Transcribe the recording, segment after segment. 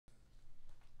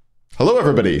Hello,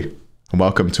 everybody, and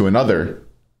welcome to another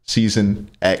Season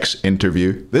X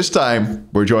interview. This time,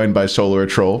 we're joined by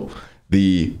SoloOrTroll,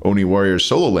 the Oni Warriors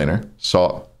solo laner.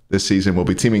 So this season, we'll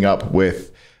be teaming up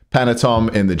with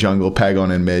Panitom in the jungle,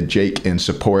 Pegon in mid, Jake in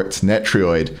support,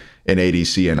 Netrioid in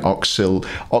ADC, and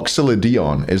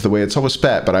Oxilideon is the way it's always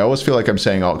spelled, but I always feel like I'm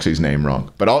saying Oxy's name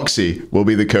wrong. But Oxy will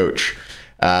be the coach.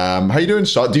 How you doing,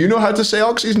 So? Do you know how to say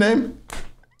Oxy's name?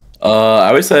 I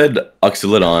always said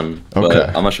Oxilideon, but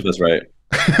okay. I'm not sure if that's right.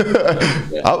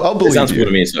 Yeah. I'll believe it sounds you. Cool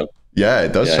to me, so yeah,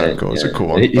 it does sound cool. It's a cool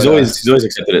one. He's always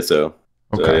accepted it, so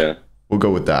okay. So, yeah. We'll go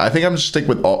with that. I think I'm just stick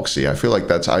with Oxy. I feel like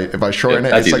that's if I shorten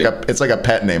it, it's like a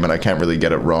pet name, and I can't really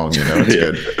get it wrong. You know, it's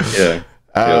good.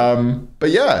 Yeah. But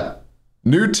yeah,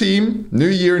 new team, new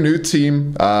year, new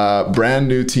team, brand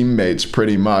new teammates,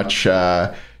 pretty much.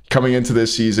 Coming into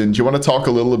this season, do you want to talk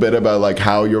a little bit about like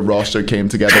how your roster came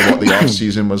together, what the off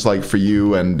season was like for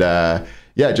you, and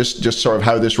yeah, just sort of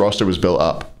how this roster was built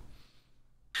up?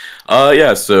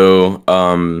 Yeah. So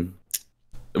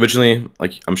originally,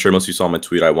 like I'm sure most of you saw my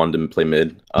tweet, I wanted to play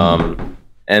mid. And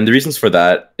the reasons for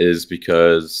that is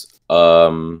because I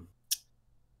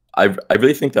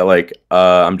really think that like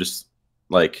I'm just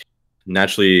like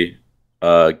naturally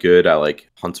good at like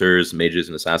hunters, mages,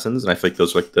 and assassins, and I feel like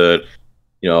those are like the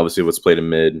obviously what's played in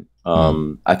mid.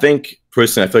 I think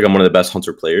personally, I feel like I'm one of the best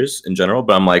hunter players in general,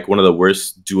 but I'm like one of the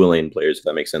worst dual lane players, if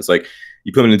that makes sense. Like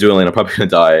you put me in a dual lane, I'm probably gonna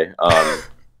die.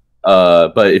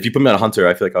 But if you put me on a hunter,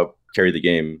 I feel like I'll carry the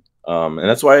game. And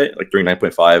that's why like during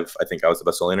 9.5, I think I was the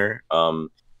best solo laner of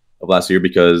last year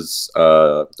because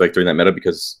like during that meta,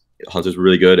 because hunters were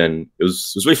really good, and it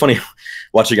was really funny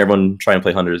watching everyone try and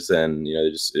play hunters, and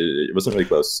it wasn't really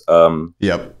close.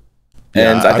 Yep.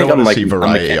 And yeah, I think I'm like see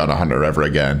variety variety on a hunter ever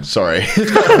again. Sorry.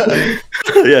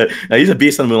 Yeah, now he's a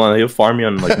beast on Mulan. He'll farm me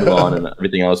on like Mulan and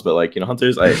everything else. But like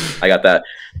hunters, I got that.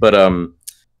 But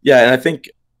yeah, and I think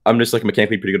I'm just like a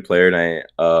mechanically pretty good player, and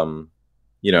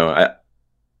I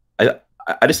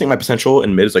just think my potential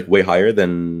in mid is like way higher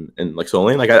than in like solo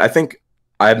lane. Like I think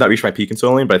I have not reached my peak in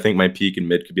solo lane, but I think my peak in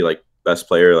mid could be like best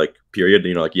player like period.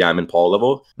 Like Yam and Paul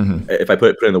level if I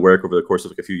put in the work over the course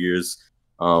of like a few years.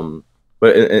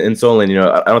 But in solo lane,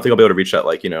 I don't think I'll be able to reach that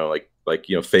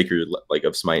faker like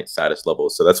of smite status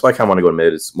levels. So that's why I kind of want to go to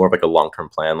mid. It's more of like a long term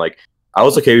plan. Like I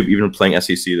was okay even playing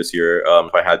SEC this year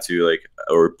if I had to, like,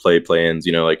 or play-ins.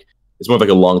 Like it's more of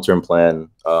like a long term plan.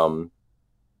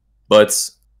 But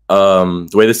the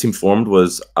way this team formed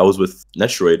was I was with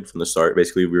Netrioid from the start.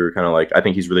 Basically, we were kind of like, I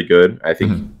think he's really good. I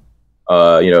think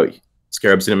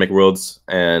Scarabs didn't make Worlds,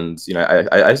 and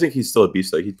I think he's still a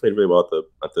beast. Like he played really well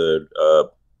at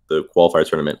the qualifier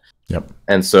tournament. Yep.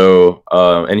 And so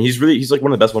and he's like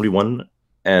one of the best 1v1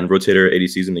 and rotator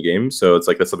ADCs in the game. So it's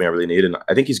like that's something I really need, and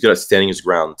I think he's good at standing his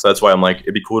ground. So that's why I'm like,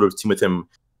 it'd be cool to team with him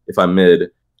if I'm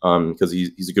mid, because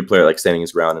he's a good player, like standing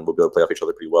his ground, and we'll be able to play off each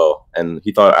other pretty well. And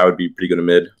he thought I would be pretty good at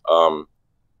mid.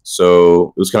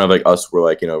 So it was kind of like us. We're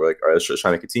like, we're like, all right, let's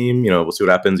try to make a team. We'll see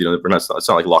what happens. We're not. It's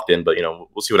not like locked in, but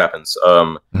we'll see what happens.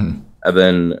 And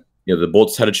then the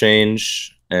bolts had to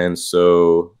change, and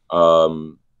so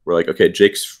we're like, okay,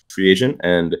 Jake's free agent,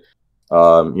 and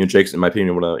Jake's, in my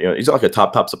opinion, he's not like a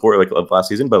top support like of last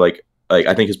season, but like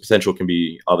I think his potential can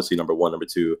be obviously number one, number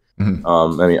two. I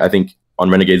mean, I think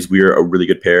on Renegades we're a really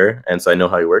good pair, and so I know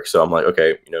how he works. So I'm like,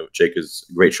 okay, Jake is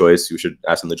a great choice. We should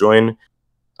ask him to join.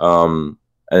 And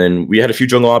then we had a few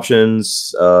jungle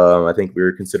options. I think we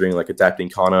were considering like adapting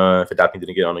Kana if adapting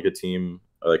didn't get on a good team,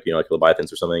 or like like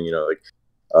Leviathans or something.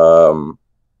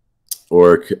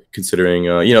 Or considering,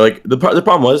 like the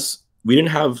problem was we didn't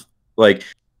have like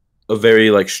a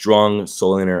very like strong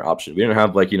solo laner option. We didn't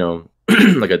have like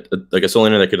like a solo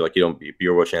laner that could like be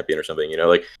your world champion or something.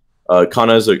 Like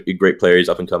Kana is a great player. He's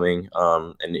up and coming,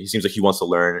 and he seems like he wants to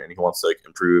learn and he wants to like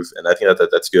improve. And I think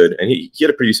that's good. And he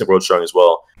had a pretty decent world strong as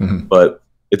well, but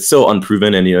it's still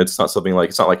unproven. And it's not something like,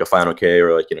 it's not like a Final K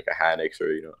or like like a Hadix or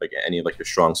like any of like your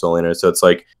strong solo laner. So it's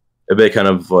like a bit kind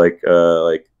of like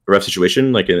a rough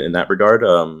situation like in that regard.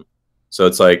 So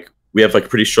it's like we have like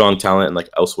pretty strong talent and like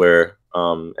elsewhere,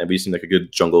 and we seem like a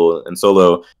good jungle and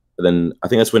solo. But then I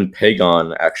think that's when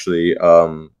Pegon actually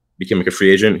became like a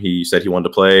free agent. He said he wanted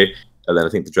to play, and then I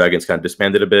think the Dragons kind of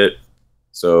disbanded a bit.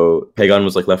 So Pegon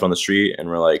was like left on the street, and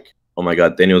we're like, oh my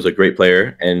god, Daniel's a great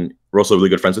player, and we're also really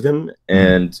good friends with him.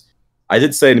 And I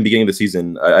did say in the beginning of the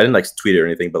season, I didn't like tweet it or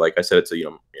anything, but like I said it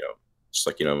to just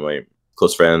like my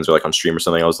close friends or like on stream or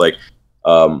something. I was like,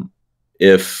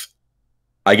 if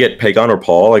I get Pegon or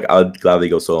Paul, like I'd gladly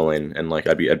go solo lane, and like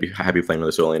I'd be happy playing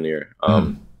another solo lane here.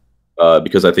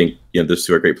 Because I think those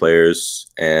two are great players,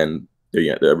 and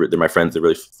they're my friends. They're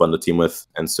really fun to team with,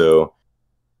 and so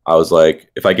I was like,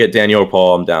 if I get Daniel or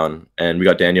Paul, I'm down. And we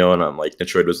got Daniel, and I'm like,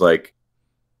 Netrioid was like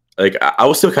I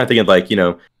was still kind of thinking like,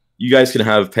 you guys can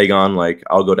have Pegon. Like,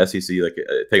 I'll go to SEC. Like,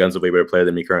 Pegon's a way better player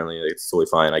than me currently. Like, it's totally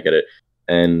fine. I get it.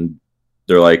 And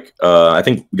they're like, I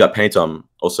think we got Panitom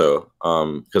also,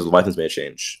 because Leviathan's made a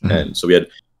change. Mm-hmm. And so we had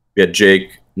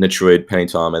Jake, Netrioid,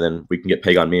 Panitom, and then we can get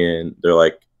Pegon me. And they're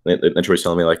like, Netrioid's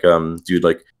telling me like, dude,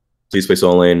 like, please play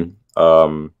solo lane.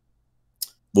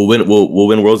 We'll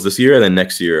win worlds this year, and then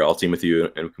next year I'll team with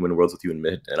you and we can win worlds with you in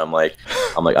mid. And I'm like,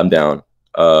 I'm down.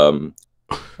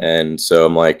 And so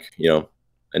I'm like,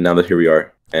 and now that here we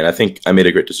are. And I think I made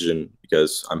a great decision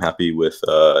because I'm happy with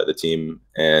the team,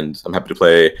 and I'm happy to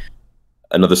play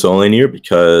another solo lane year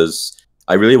because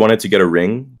I really wanted to get a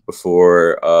ring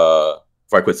before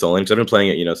I quit solo lane, because I've been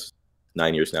playing it,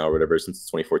 9 years now or whatever, since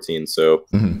 2014. So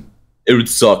it would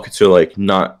suck to like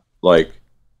not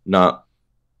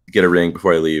get a ring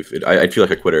before I leave. I'd feel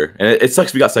like a quitter, and it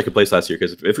sucks. We got second place last year,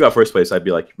 because if we got first place, I'd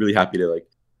be like really happy to like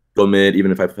go mid,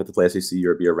 even if I have to play SEC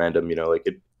or be a random,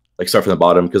 like start from the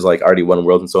bottom, because like I already won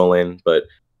world in solo lane. But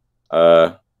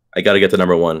I got to get to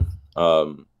number 1.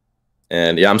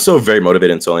 And yeah, I'm still very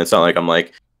motivated in solo lane. It's not like I'm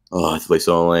like, oh, I have to play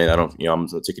solo lane. I don't, I'm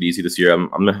gonna take it easy this year. I'm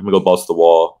gonna go balls to the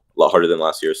wall a lot harder than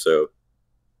last year. So,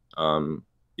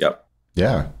 yeah.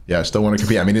 Yeah. Still want to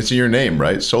compete. I mean, it's in your name,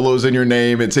 right? Solo's in your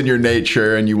name. It's in your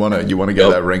nature, and you want to get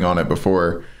that ring on it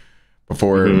before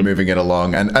moving it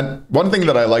along. And one thing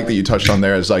that I like that you touched on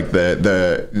there is like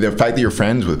the fact that you're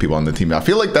friends with people on the team. I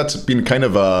feel like that's been kind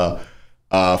of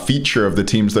a feature of the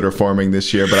teams that are forming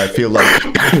this year. But I feel like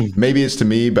maybe it's to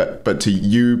me, but to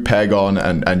you, Pegon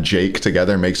and Jake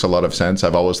together makes a lot of sense.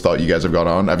 I've always thought you guys have got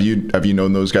on. Have you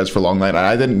known those guys for a long time?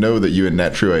 I didn't know that you and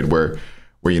Netrioid were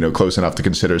close enough to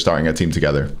consider starting a team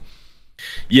together.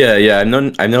 Yeah. I've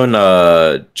known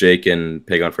Jake and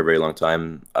Pegon for a very long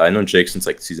time. I've known Jake since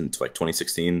like season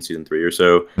 2016, season 3 or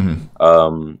so,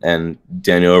 and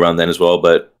Daniel around then as well.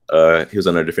 But he was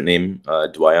under a different name,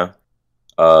 Dwaya.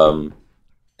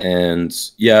 And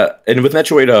yeah, and with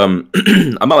Netrioid,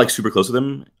 I'm not like super close with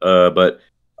him, but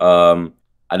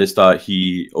I just thought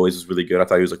he always was really good. I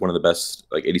thought he was like one of the best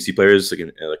like ADC players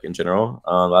like in general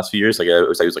the last few years. Like I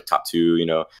was like top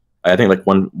 2. I think like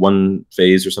one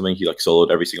phase or something, he like soloed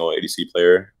every single ADC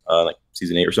player like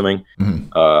season 8 or something.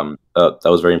 That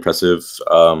was very impressive.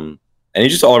 And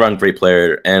he's just all around great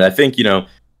player. And I think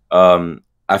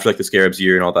after like the Scarabs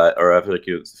year and all that, or after like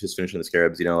his finishing the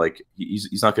Scarabs, like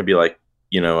he's not gonna be like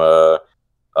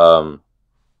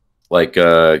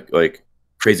like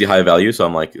crazy high value. So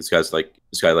I'm like, this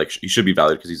guy like he should be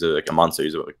valued because he's a monster.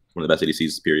 He's like one of the best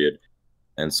ADCs period.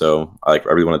 And so I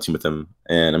really want to team with him,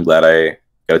 and I'm glad I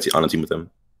got on a team with him.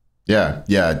 Yeah,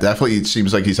 definitely. It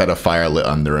seems like he's had a fire lit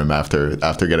under him after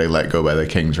getting let go by the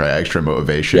Kings, right? Extra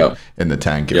motivation in the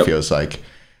tank, it feels like.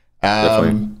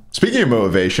 Speaking of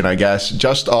motivation, I guess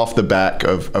just off the back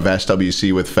of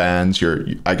SWC with fans,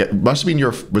 must have been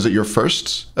was it your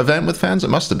first event with fans? It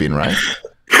must have been, right?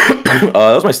 That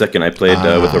was my second. I played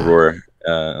with Aurora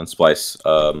on Splice,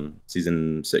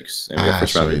 season 6, and we got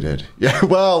first rounded. You did. Yeah,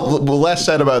 well, less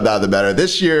said about that, the better.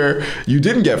 This year, you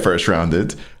didn't get first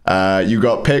rounded. You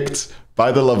got picked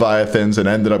by the Leviathans and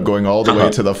ended up going all the way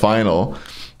to the final.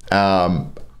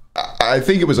 I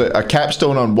think it was a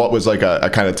capstone on what was like a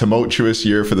kind of tumultuous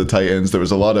year for the Titans. There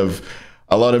was a lot of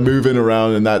moving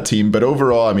around in that team, but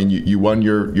overall, I mean, you won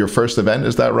your first event,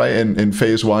 is that right? In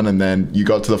phase 1, and then you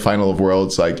got to the final of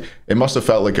Worlds. Like, it must have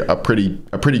felt like a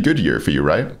pretty good year for you,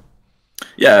 right?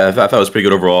 Yeah, I thought it was pretty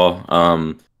good overall.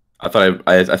 I thought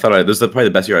this was probably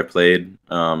the best year I played.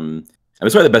 It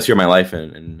was probably the best year of my life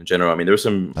in general. I mean, there were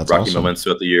some rocky moments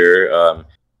throughout the year,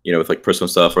 with like personal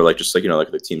stuff or like just like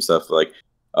like the team stuff, like.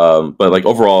 But like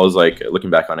overall, is like looking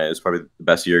back on it, it's probably the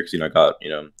best year because I got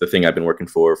the thing I've been working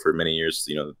for many years,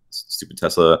 stupid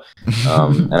Tesla,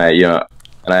 and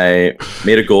I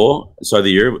made a goal at the start of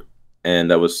the year, and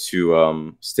that was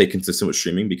to stay consistent with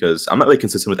streaming, because I'm not really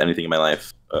consistent with anything in my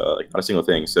life, like not a single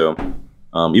thing. So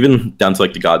even down to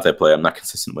like the gods I play, I'm not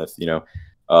consistent with, so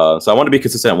I want to be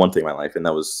consistent at one thing in my life, and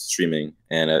that was streaming,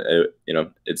 and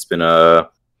it's been a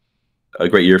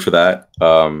great year for that.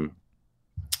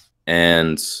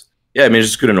 And yeah, I mean, it's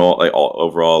just good and all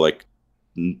overall, like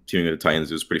teaming with the Titans,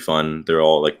 it was pretty fun. They're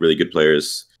all like really good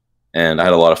players, and I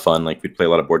had a lot of fun. Like, we'd play a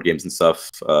lot of board games and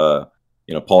stuff. Paul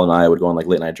and I would go on like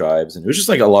late night drives, and it was just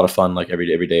like a lot of fun. Like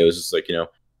every day it was just like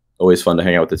always fun to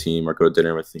hang out with the team or go to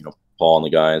dinner with Paul and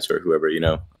the guys or whoever.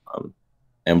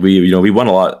 And we won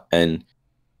a lot, and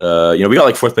we got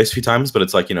like fourth place a few times, but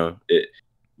it's like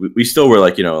we still were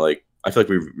like like I feel like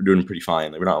we were doing pretty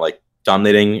fine. Like, we're not like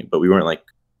dominating, but we weren't like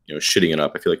shitting it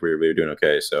up. I feel like we were doing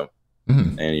okay. So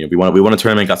And we won a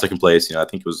tournament, got second place. I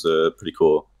think it was pretty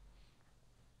cool.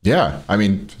 Yeah, I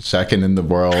mean, second in the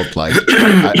world. Like,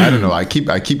 I don't know. I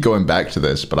keep going back to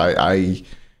this, but I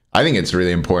think it's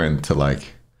really important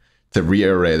to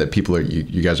reiterate that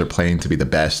you guys are playing to be the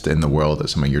best in the world at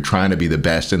something. You're trying to be the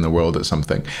best in the world at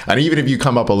something. And even if you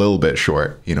come up a little bit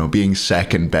short, being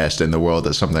second best in the world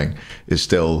at something is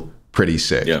still pretty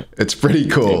sick. Yeah. It's pretty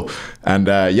cool. And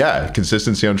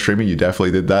consistency on streaming, you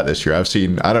definitely did that this year. I've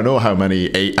seen, I don't know how many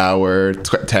 8-hour,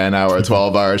 10-hour,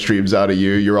 12-hour streams out of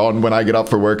you. You're on when I get up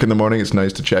for work in the morning. It's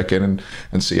nice to check in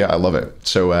and see. Yeah, I love it.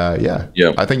 So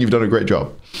I think you've done a great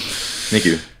job. Thank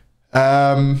you.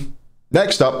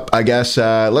 Next up, I guess,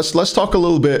 let's talk a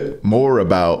little bit more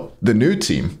about the new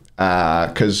team.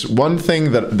 Because one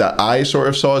thing that I sort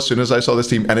of saw as soon as I saw this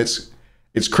team, and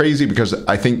it's crazy because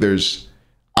I think there's,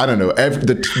 I don't know,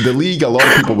 the league, a lot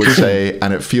of people would say,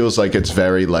 and it feels like it's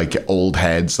very like old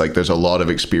heads, like there's a lot of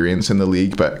experience in the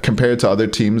league, but compared to other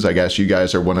teams, I guess you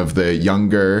guys are one of the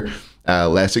younger,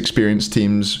 less experienced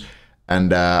teams.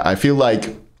 And I feel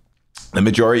like the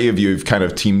majority of you have kind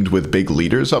of teamed with big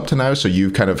leaders up to now. So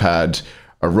you've kind of had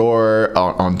Aurora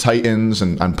on Titans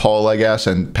and Paul, I guess,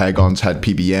 and Pegon's had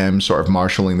PBM sort of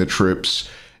marshalling the troops.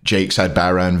 Jake's had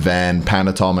Baran, Ven,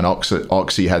 Panitom, and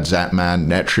Oxy had Zatman.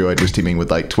 Netrioid was teaming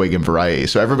with like Twig and Variety.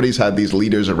 So everybody's had these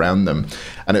leaders around them.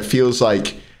 And it feels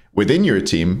like within your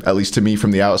team, at least to me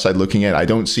from the outside looking in, I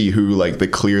don't see who like the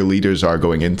clear leaders are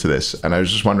going into this. And I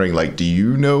was just wondering, like, do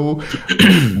you know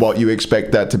what you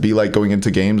expect that to be like going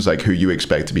into games? Like who you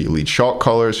expect to be lead shot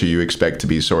callers, who you expect to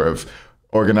be sort of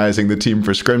organizing the team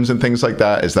for scrims and things like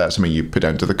that? Is that something you put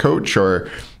down to the coach,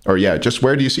 or just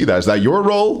where do you see that? Is that your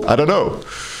role? I don't know.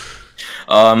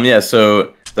 So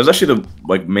that was actually the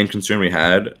main concern we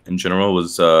had in general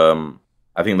was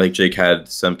I think like Jake had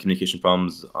some communication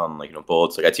problems on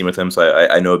bullets. Like I teamed with him, so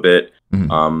I know a bit.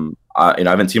 I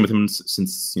haven't teamed with him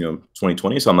since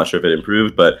 2020, so I'm not sure if it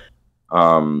improved, but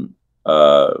from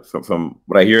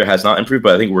what I hear, it has not improved.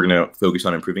 But I think we're gonna focus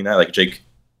on improving that. Like Jake,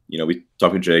 we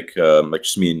talked with Jake, like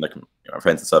just me and like our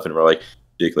friends and stuff, and we're like,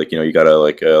 Jake, like you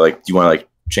gotta do you want to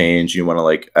change? You want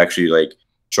to actually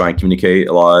try and communicate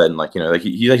a lot, and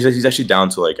he's actually down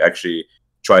to actually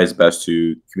try his best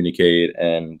to communicate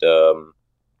and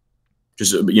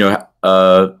just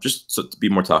to be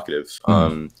more talkative.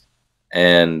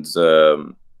 And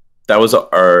that was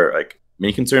our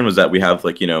main concern, was that we have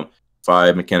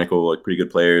 5 mechanical pretty good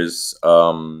players.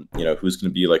 Who's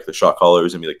gonna be the shot caller,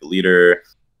 who's gonna be the leader.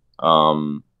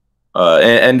 And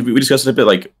we discussed it a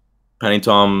bit.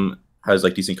 Panitom has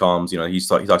decent comms. He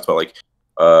talks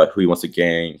about who he wants to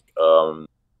gank.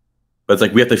 But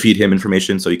it's we have to feed him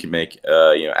information so he can make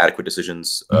adequate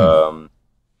decisions throughout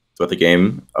the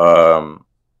game. But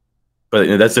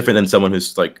that's different than someone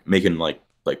who's making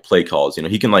play calls.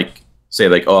 He can say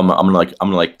oh I'm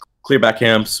gonna clear back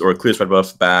camps or clear spread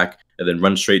buff back and then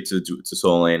run straight to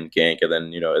solo lane gank, and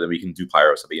then and then we can do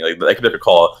pyro or something. That could be a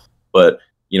call, but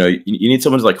you need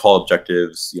someone to call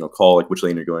objectives. Call which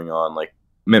lane you're going on,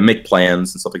 make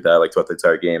plans and stuff like that, throughout the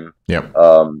entire game. Yeah.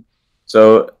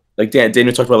 So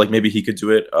Daniel talked about maybe he could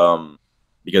do it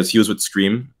because he was with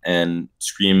Scream, and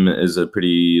Scream is a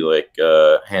pretty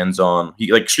hands-on.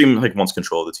 He Scream wants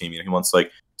control of the team. He wants to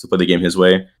play the game his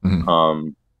way.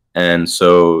 And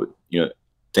so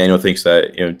Daniel thinks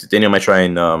that Daniel might try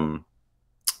and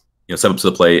step up to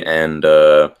the plate and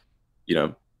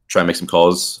try and make some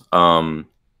calls.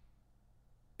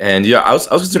 And yeah, I was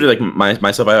considering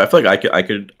myself. I feel like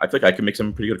I could make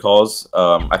some pretty good calls.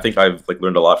 I think I've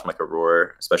learned a lot from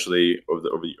Aurora, especially over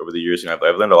the years. I've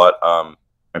learned a lot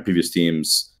my previous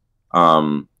teams.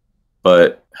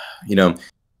 But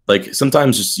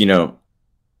sometimes just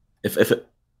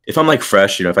if I'm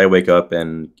fresh, if I wake up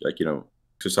and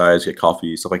exercise, get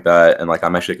coffee, stuff like that, and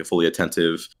I'm actually fully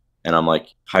attentive and I'm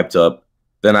hyped up,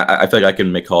 then I feel like I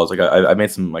can make calls. I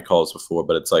made some of my calls before,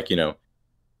 but it's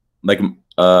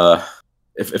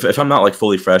if I'm not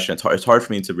fully fresh, it's hard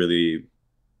for me to really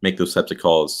make those types of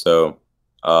calls. So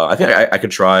I think I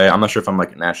could try. I'm not sure if I'm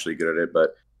naturally good at it,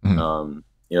 but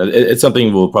it's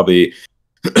something we'll probably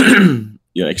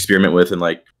experiment with and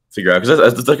figure out,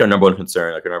 because that's our number one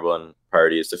concern. Our number one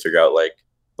priority is to figure out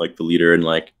the leader and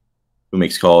who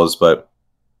makes calls. But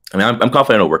I mean, I'm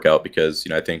confident it'll work out, because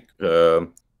I think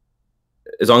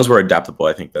as long as we're adaptable,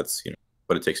 I think that's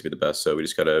what it takes to be the best. So we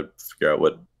just gotta figure out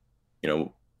what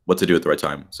to do at the right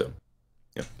time. So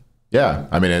yeah,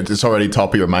 I mean, it's already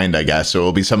top of your mind, I guess, so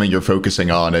it'll be something you're focusing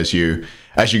on as you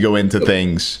go into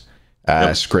things,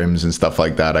 scrims and stuff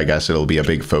like that. I guess it'll be a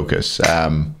big focus.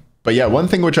 But yeah, one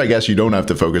thing which I guess you don't have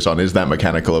to focus on is that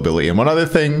mechanical ability. And one other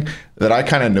thing that I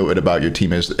kind of noted about your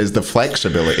team is the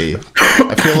flexibility.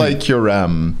 I feel like you're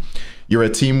a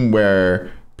team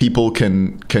where people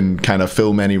can kind of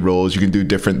fill many roles. You can do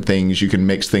different things. You can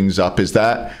mix things up. Is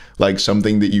that like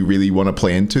something that you really want to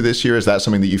play into this year? Is that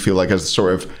something that you feel like as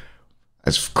sort of,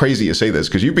 it's crazy to say this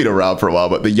because you've been around for a while,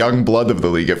 but the young blood of the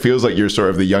league, it feels like you're sort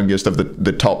of the youngest of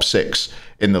the top 6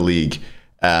 in the league.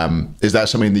 Is that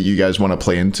something that you guys want to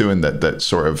play into and that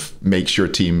sort of makes your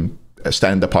team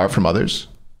stand apart from others?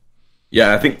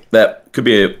 Yeah, I think that could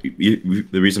be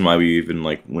the reason why we even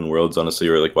like win worlds, honestly,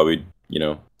 or like why we, you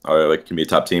know, are like can be a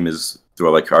top team is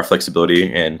through like our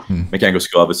flexibility and mechanical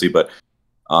skill, obviously. But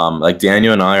like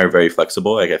Daniel and I are very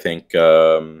flexible. Like I think,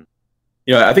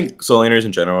 I think solo laners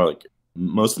in general, like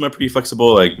most of them are pretty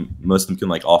flexible. Like most of them can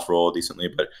like off roll decently,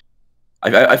 but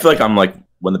I feel like I'm like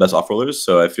one of the best off rollers.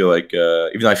 So I feel like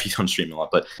even though I feed on stream a lot,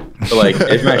 but like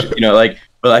if actually,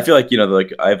 but I feel like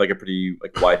like I have like a pretty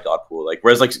like wide god pool. Like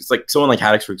whereas like it's like someone like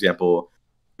Haddix, for example,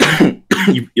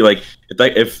 you like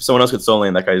if someone else gets solo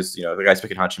lane, that guy's the guy's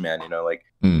picking Hachiman,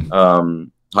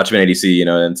 Hachiman ADC,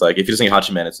 and it's like if he doesn't get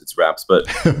Hachiman, it's wraps. But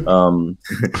I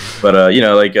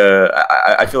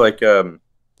feel like a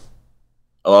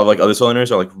lot of like other solo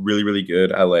laners are like really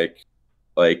good at like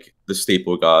the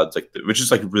staple gods, which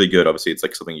is like really good. Obviously, it's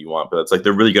like something you want, but it's like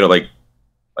they're really good at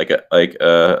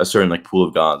a certain like pool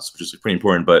of gods, which is like, pretty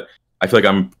important. But I feel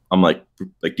like I'm like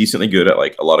decently good at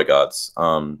like a lot of gods.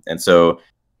 And so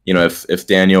if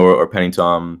Daniel or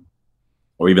Panitom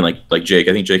or even like Jake,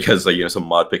 I think Jake has like some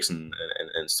mod picks in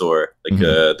store, like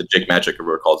the Jake Magic, or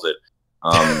whatever calls it.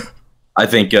 I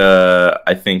think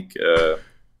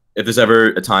if there's ever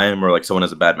a time where like someone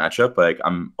has a bad matchup, like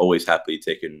I'm always happy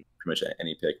taking pretty much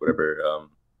any pick, whatever.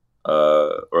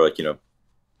 Or like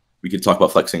we could talk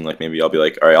about flexing. Like maybe I'll be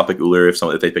like, all right, I'll pick Uller if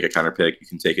they pick a counter pick, you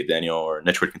can take it, Daniel, or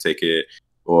Netrioid can take it,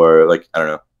 or like I don't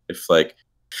know if like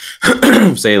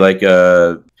say like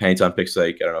Panitom picks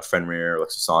like I don't know Fenrir or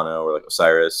like Susana or like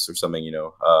Osiris or something,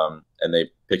 and they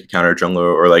pick a counter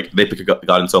jungler, or like they pick a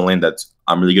god in solo lane that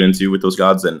I'm really good into with those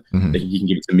gods, and he can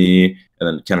give it to me, and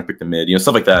then counter pick the mid,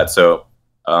 stuff like that. So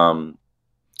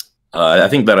I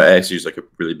think that actually is like a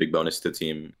really big bonus to the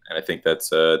team, and I think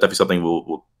that's definitely something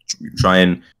we'll try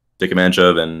and take advantage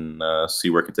of and see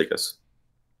where it can take us.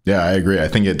 Yeah, I agree. I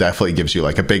think it definitely gives you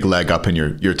like a big leg up in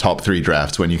your top 3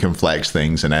 drafts when you can flex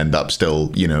things and end up still,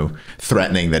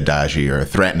 threatening the Daji or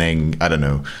threatening, I don't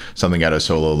know, something out of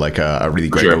solo, like a really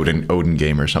great Odin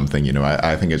game or something.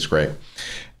 I think it's great.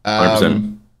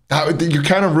 100%. You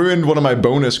kind of ruined one of my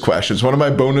bonus questions. One of my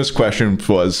bonus questions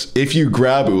was, if you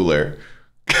grab Uller,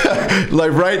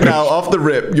 like right now, off the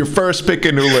rip, your first pick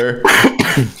in Uller,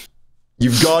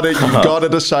 you've got to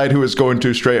decide who it's going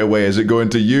to straight away. Is it going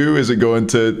to you? Is it going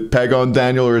to Pegon,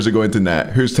 Daniel, or is it going to Nat?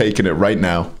 Who's taking it right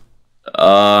now?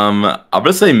 I'm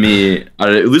gonna say me. I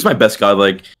lose my best god.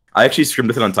 Like I actually scrimmed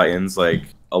with it on Titans like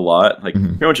a lot. Like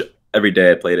pretty much every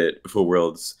day I played it before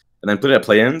Worlds, and then played it at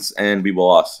play-ins, and we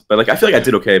lost. But like I feel like I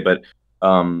did okay. But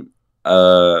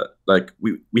like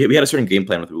we had a certain game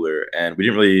plan with Uller, and we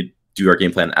didn't really do our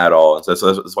game plan at all, and so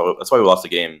that's why we lost the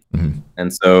game.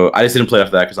 And so I just didn't play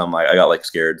after that because I got like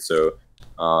scared. So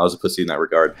I was a pussy in that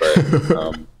regard.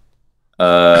 But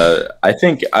I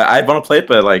think I'd want to play it,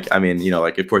 but like I mean,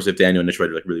 like of course if Daniel and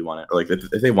Netrioid like really want it, or like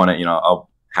if they want it, I'll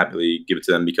happily give it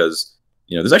to them, because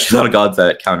there's actually a lot of gods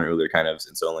that counter Uller kind of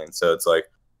in solo lane. So it's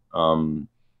like I'm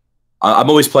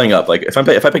always playing up. Like if I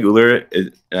pick Uller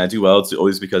and I do well, it's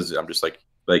always because I'm just like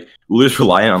Uller's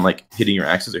reliant on like hitting your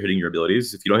axes or hitting your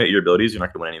abilities. If you don't hit your abilities, you're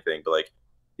not gonna win anything. But like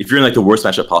if you're in like the worst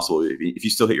matchup possible, if you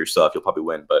still hit your stuff, you'll probably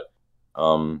win. But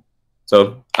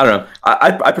so I don't know.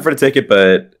 I prefer to take it,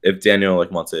 but if Daniel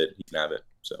like wants it, he can have it.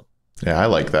 So yeah, I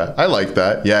like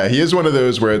that. Yeah, he is one of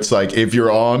those where it's like if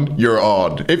you're on, you're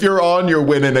on. If you're on, you're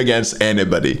winning against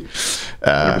anybody.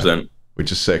 100%.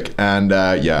 Which is sick. And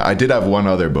yeah, I did have one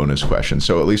other bonus question,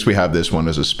 so at least we have this one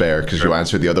as a spare because you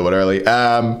answered the other one early.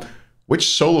 Which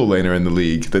solo laner in the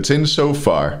league that's in so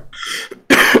far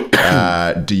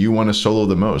do you want to solo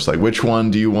the most? Like which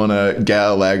one do you want to get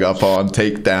a leg up on,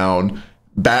 take down,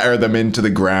 batter them into the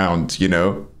ground,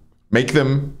 make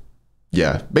them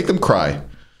cry?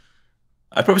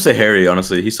 I'd probably say Harry,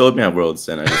 honestly. He soloed me at Worlds,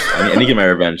 and I need to get my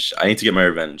revenge. I need to get my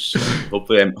revenge.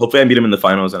 Hopefully I meet him in the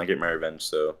finals and I get my revenge.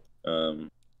 So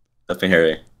definitely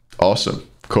Harry. Awesome.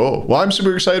 Cool. Well, I'm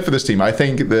super excited for this team. I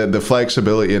think the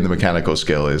flexibility and the mechanical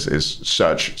skill is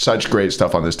such great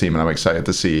stuff on this team, and I'm excited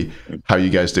to see how you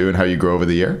guys do and how you grow over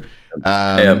the year.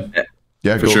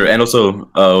 Yeah, for sure. And also,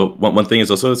 one thing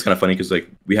is also it's kind of funny because like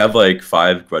we have like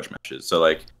 5 grudge matches. So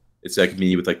like it's like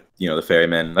me with like the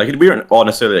ferryman. Like we weren't all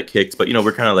necessarily like kicked, but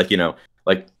we're kind of like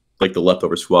like the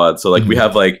leftover squad. So like we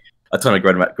have like a ton of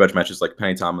grudge matches like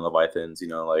Panitom and Leviathans.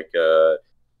 Like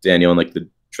Daniel and like the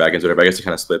Dragons, or whatever. I guess they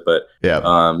kind of split, but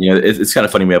it's kind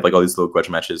of funny. We have like all these little grudge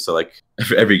matches. So like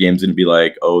every game's gonna be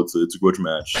like, oh, it's a grudge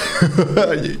match.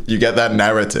 You get that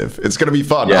narrative. It's gonna be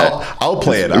fun. Yeah. I'll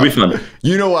play it. It'll be fun.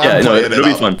 You know what? I'm playing it'll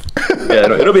be fun.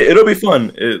 Yeah, it'll be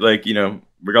fun. Like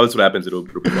regardless of what happens, it'll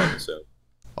be fun. So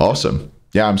awesome.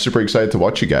 Yeah, I'm super excited to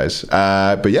watch you guys.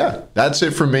 But yeah, that's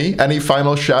it for me. Any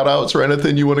final shout outs or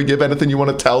anything you want to give? Anything you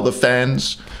want to tell the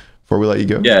fans before we let you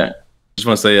go? Yeah. Just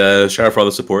want to say shout out for all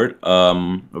the support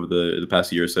over the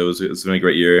past year or so. It's been a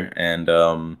great year, and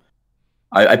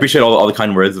I appreciate all the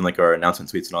kind words and like our announcement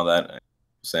tweets and all that,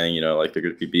 saying like they're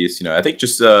gonna be beasts. I think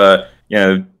just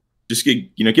just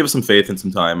give us some faith and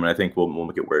some time, and I think we'll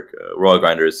make it work. We're all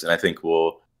grinders, and I think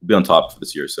we'll be on top for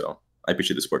this year. So I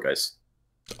appreciate the support, guys.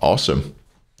 Awesome.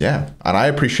 Yeah, and I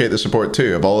appreciate the support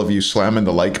too of all of you slamming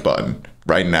the like button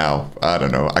right now. I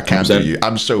don't know. I can't do you.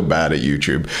 I'm so bad at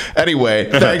YouTube. Anyway,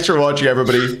 thanks for watching,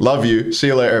 everybody. Love you. See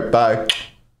you later. Bye.